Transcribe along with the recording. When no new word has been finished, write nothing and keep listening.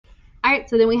right,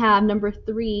 so then we have number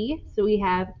 3. So we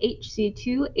have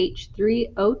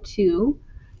C2H3O2.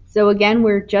 So again,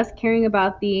 we just care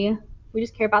about the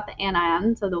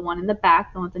anion, so the one in the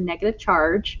back, the one with the negative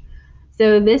charge.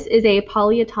 So this is a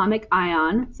polyatomic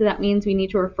ion, so that means we need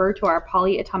to refer to our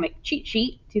polyatomic cheat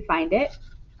sheet to find it.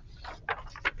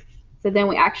 So then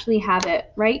we actually have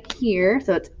it right here,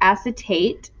 so it's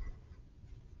acetate.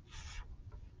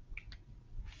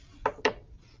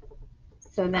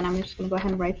 So then I'm just going to go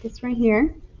ahead and write this right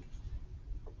here.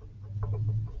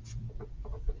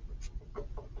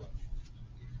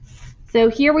 So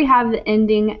here we have the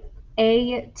ending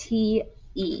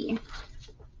ATE.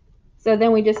 So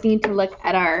then we just need to look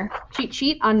at our cheat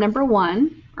sheet on number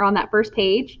 1, or on that first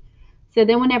page. So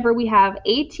then whenever we have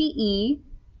ATE,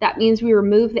 that means we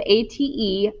remove the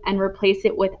ATE and replace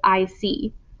it with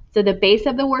IC. So the base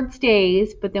of the word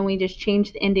stays, but then we just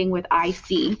change the ending with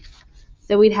IC.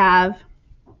 So we'd have,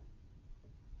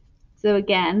 so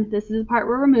again, this is the part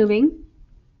we're removing.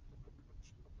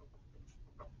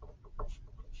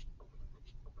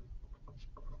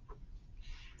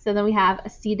 So then we have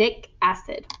acetic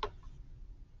acid.